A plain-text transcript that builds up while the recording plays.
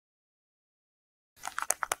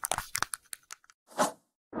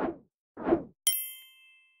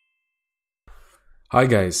Hi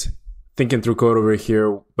guys, Thinking Through Code over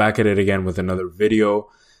here, back at it again with another video.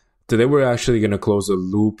 Today we're actually going to close a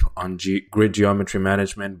loop on grid geometry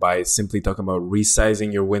management by simply talking about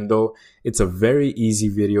resizing your window. It's a very easy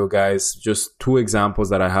video, guys. Just two examples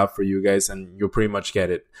that I have for you guys and you'll pretty much get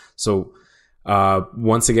it. So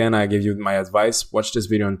once again, I give you my advice. Watch this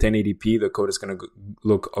video in 1080p. The code is going to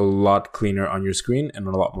look a lot cleaner on your screen and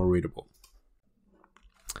a lot more readable.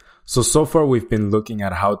 So far we've been looking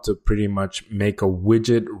at how to pretty much make a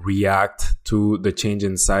widget react to the change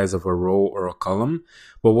in size of a row or a column.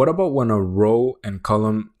 But what about when a row and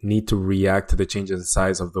column need to react to the change in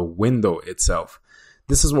size of the window itself?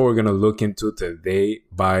 This is what we're going to look into today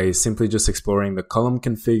by simply just exploring the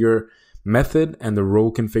Columnconfigure method and the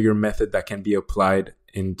Rowconfigure method that can be applied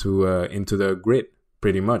into the grid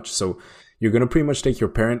pretty much. So you're going to pretty much take your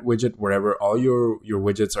parent widget wherever all your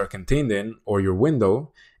widgets are contained in, or your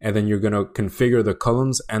window, and then you're going to configure the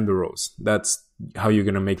columns and the rows. That's how you're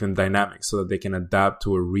going to make them dynamic so that they can adapt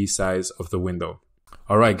to a resize of the window.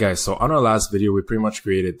 All right, guys. So on our last video, we pretty much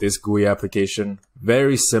created this GUI application.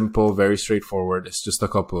 Very simple, very straightforward. It's just a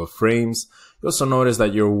couple of frames. You also notice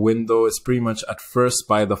that your window is pretty much at first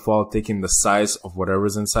by default taking the size of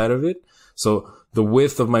whatever's inside of it. So the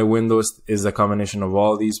width of my window is a combination of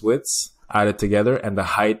all these widths added together, and the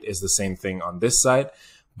height is the same thing on this side.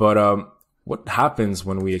 But what happens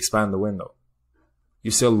when we expand the window?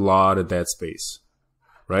 You see a lot of dead space,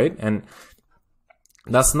 right? And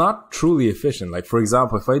that's not truly efficient. Like, for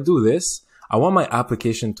example, if I do this, I want my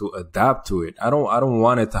application to adapt to it. I don't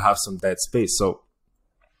want it to have some dead space. So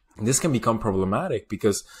this can become problematic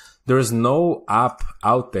because there is no app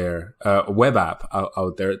out there, web app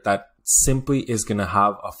out there that simply is going to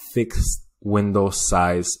have a fixed window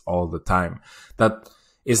size all the time. That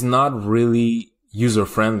is not really user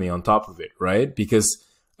friendly on top of it, right? Because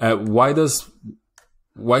why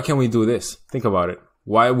can we do this? Think about it.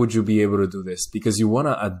 Why would you be able to do this? Because you want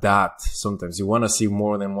to adapt. Sometimes you want to see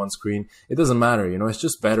more than one screen. It doesn't matter, you know, it's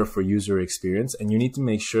just better for user experience, and you need to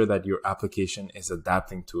make sure that your application is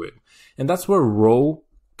adapting to it. And that's where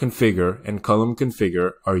Rowconfigure and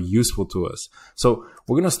Columnconfigure are useful to us. So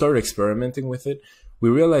we're going to start experimenting with it. We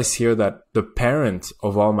realize here that the parent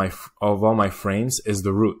of all my frames is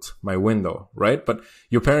the root, my window, right? But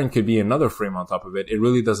your parent could be another frame on top of it. It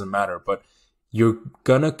really doesn't matter. But you're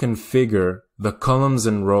gonna configure the columns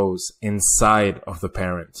and rows inside of the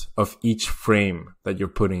parent of each frame that you're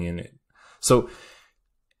putting in it. So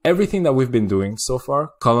everything that we've been doing so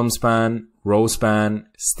far, column span, row span,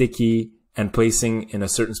 sticky, and placing in a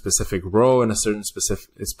certain specific row and a certain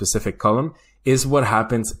specific column, is what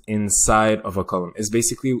happens inside of a column. It's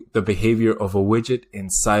basically the behavior of a widget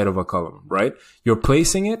inside of a column, right? You're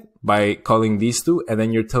placing it by calling these two, and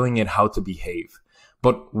then you're telling it how to behave.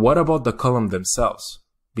 But what about the column themselves?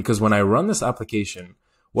 Because when I run this application,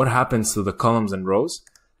 what happens to the columns and rows?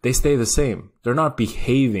 They stay the same. They're not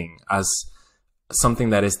behaving as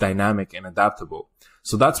something that is dynamic and adaptable.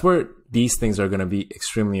 So that's where these things are going to be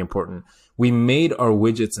extremely important. We made our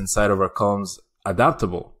widgets inside of our columns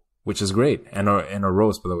adaptable, which is great. And our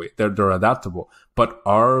rows, by the way, they're adaptable. But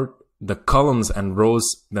are the columns and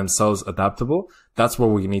rows themselves adaptable? That's where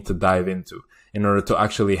we need to dive into in order to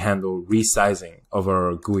actually handle resizing of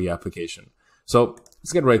our GUI application. So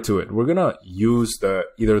let's get right to it. We're going to use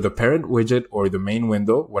either the parent widget or the main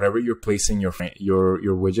window, whatever you're placing your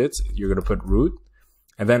widgets. You're going to put root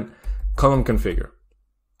and then Columnconfigure.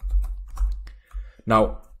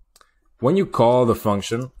 Now, when you call the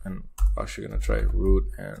function, and I'm actually going to try root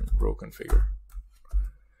and Rowconfigure.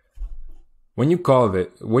 When you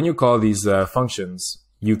call these functions,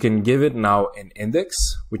 you can give it now an index,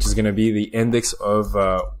 which is going to be the index of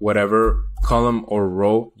whatever column or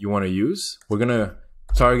row you want to use. We're going to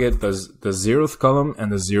target the 0th column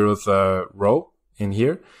and the 0th row in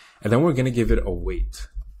here, and then we're going to give it a weight.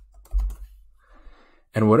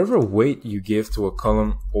 And whatever weight you give to a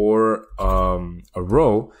column or a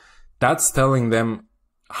row, that's telling them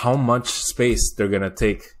how much space they're going to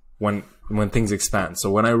take when things expand.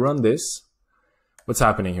 So when I run this, what's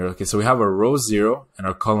happening here? Okay, so we have our row 0 and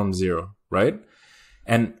our column 0, right?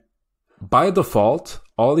 And by default,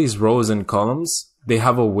 all these rows and columns, they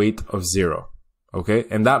have a weight of 0, okay?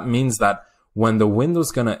 And that means that when the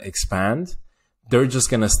window's going to expand, they're just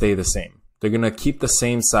going to stay the same. They're going to keep the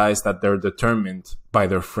same size that they're determined by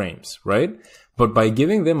their frames, right? But by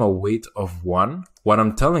giving them a weight of 1, what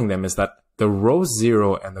I'm telling them is that the row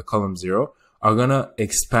 0 and the column 0 are going to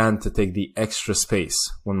expand to take the extra space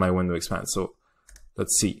when my window expands. So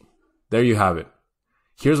let's see. There you have it.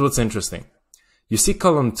 Here's what's interesting. You see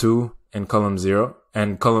column 2 and column 0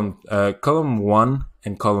 and column 1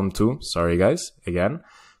 and column 2. Sorry guys, again.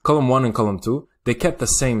 Column 1 and column 2, they kept the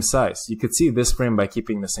same size. You could see this frame by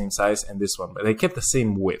keeping the same size and this one, but they kept the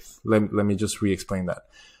same width. Let me just re-explain that.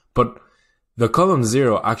 But the column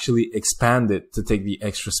 0 actually expanded to take the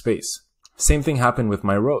extra space. Same thing happened with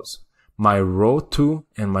my rows. My row 2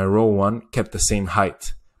 and my row 1 kept the same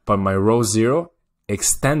height, but my row 0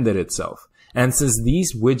 extended itself. And since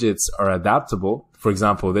these widgets are adaptable, for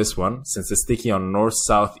example, this one, since it's sticky on north,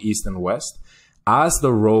 south, east, and west, as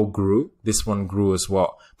the row grew, this one grew as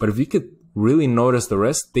well. But if you could really notice the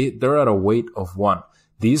rest, they're at a weight of 1.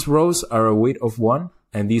 These rows are a weight of 1,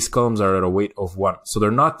 and these columns are at a weight of 1. So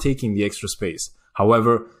they're not taking the extra space.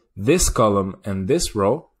 However, this column and this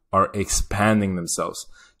row are expanding themselves.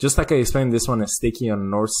 Just like I explained, this one is sticky on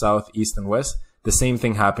north, south, east, and west. The same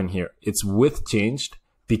thing happened here. Its width changed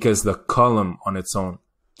because the column on its own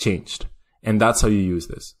changed. And that's how you use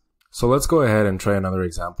this. So let's go ahead and try another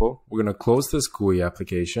example. We're going to close this GUI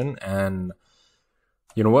application, and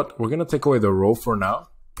you know what? We're going to take away the row for now.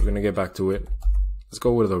 We're going to get back to it. Let's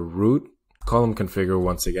go with the root column configure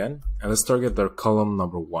once again, and let's target the column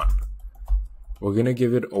number 1. We're going to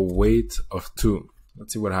give it a weight of 2.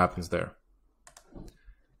 Let's see what happens there.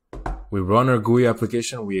 We run our GUI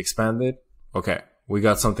application, we expand it. Okay, we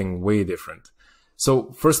got something way different.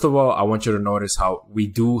 So first of all, I want you to notice how we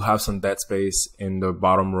do have some dead space in the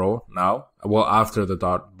bottom row now. Well, after the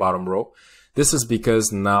bottom row. This is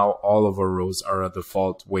because now all of our rows are a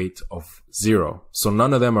default weight of 0. So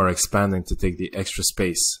none of them are expanding to take the extra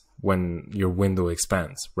space when your window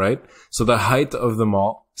expands, right? So the height of them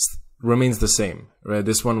all remains the same, right?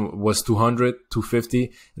 This one was 200,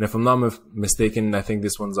 250, and if I'm not mistaken, I think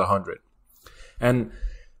this one's 100. And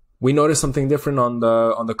we noticed something different on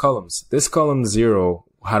the columns. This column 0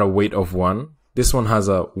 had a weight of 1. This one has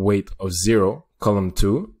a weight of 0. Column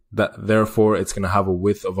 2, that therefore it's going to have a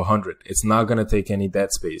width of 100. It's not going to take any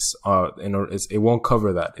dead space. It won't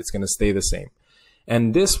cover that. It's going to stay the same.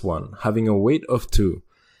 And this one having a weight of 2.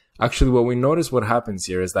 Actually, what we notice what happens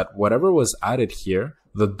here is that whatever was added here,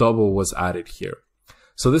 the double was added here.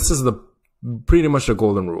 So this is pretty much the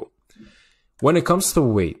golden rule. When it comes to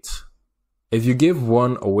weight, if you give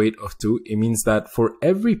one a weight of 2, it means that for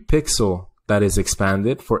every pixel that is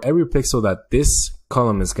expanded, for every pixel that this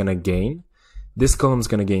column is going to gain, this column is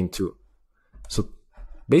going to gain 2. So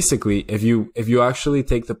basically, if you actually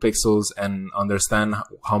take the pixels and understand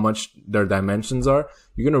how much their dimensions are,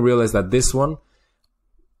 you're going to realize that this one,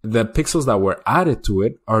 the pixels that were added to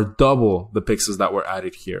it are double the pixels that were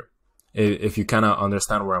added here. If you kind of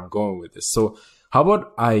understand where I'm going with this. So how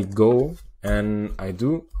about I go and I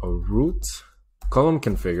do a root column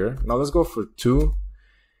configure. Now let's go for 2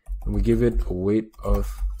 and we give it a weight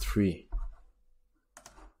of 3.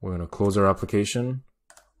 We're going to close our application,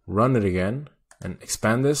 run it again, and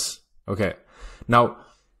expand this. Okay. Now,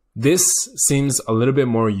 this seems a little bit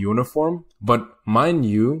more uniform, but mind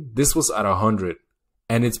you, this was at 100,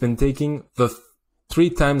 and it's been taking the 3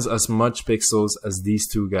 times as much pixels as these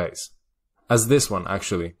two guys. As this one,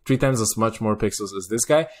 actually. 3 times as much more pixels as this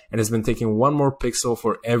guy, and it's been taking 1 more pixel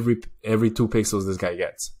for every 2 pixels this guy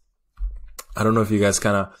gets. I don't know if you guys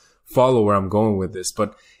kind of follow where I'm going with this,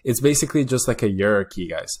 but it's basically just like a hierarchy,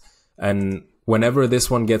 guys. And whenever this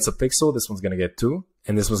one gets a pixel, this one's going to get 2,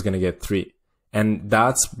 and this one's going to get 3. And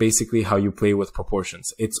that's basically how you play with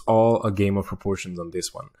proportions. It's all a game of proportions on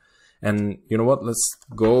this one. And you know what? Let's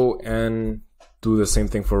go and do the same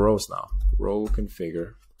thing for rows now. Row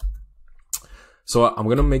configure. So I'm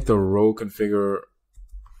going to make the row configure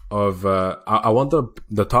of, I want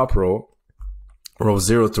the top row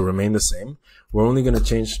 0 to remain the same. We're only going to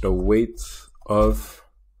change the weight of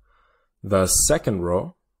the second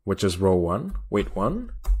row, which is row 1, weight 1,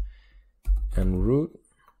 and root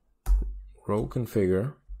row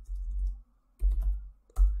configure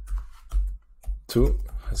 2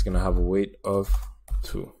 is going to have a weight of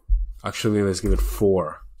 2. Actually, let's give it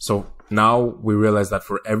 4. So now we realize that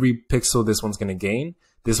for every pixel this one's going to gain,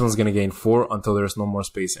 this one's going to gain 4 until there's no more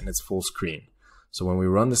space and it's full screen. So when we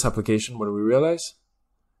run this application, what do we realize?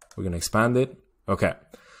 We're going to expand it. Okay.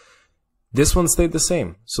 This one stayed the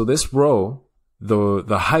same. So this row, the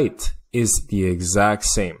height is the exact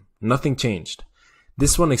same. Nothing changed.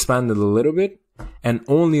 This one expanded a little bit, and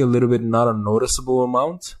only a little bit, not a noticeable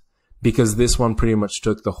amount, because this one pretty much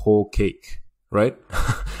took the whole cake, right?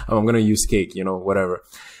 I'm going to use cake, you know, whatever.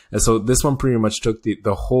 And so this one pretty much took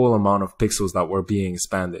the whole amount of pixels that were being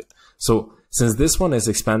expanded. So since this one is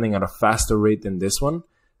expanding at a faster rate than this one,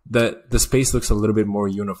 the space looks a little bit more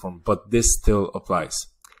uniform, but this still applies.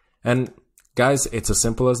 And guys, it's as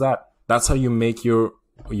simple as that. That's how you make your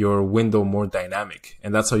window more dynamic,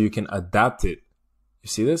 and that's how you can adapt it. You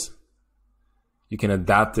see this? You can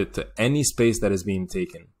adapt it to any space that is being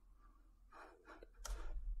taken.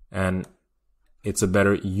 and it's a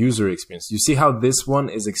better user experience. You see how this one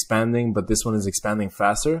is expanding, but this one is expanding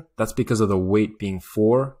faster? That's because of the weight being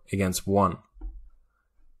 4 against 1.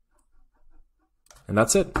 And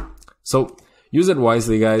that's it. So use it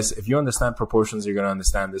wisely, guys. If you understand proportions, you're going to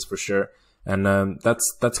understand this for sure. And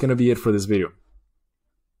that's going to be it for this video.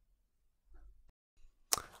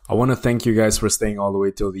 I want to thank you guys for staying all the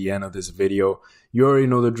way till the end of this video. You already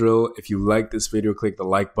know the drill. If you like this video, click the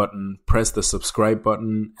like button, press the subscribe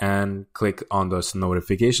button, and click on the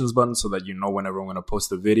notifications button so that you know whenever I'm going to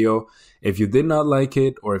post a video. If you did not like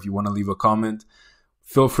it, or if you want to leave a comment,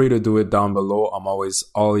 feel free to do it down below. I'm always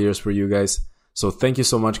all ears for you guys. So thank you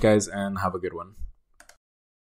so much, guys, and have a good one.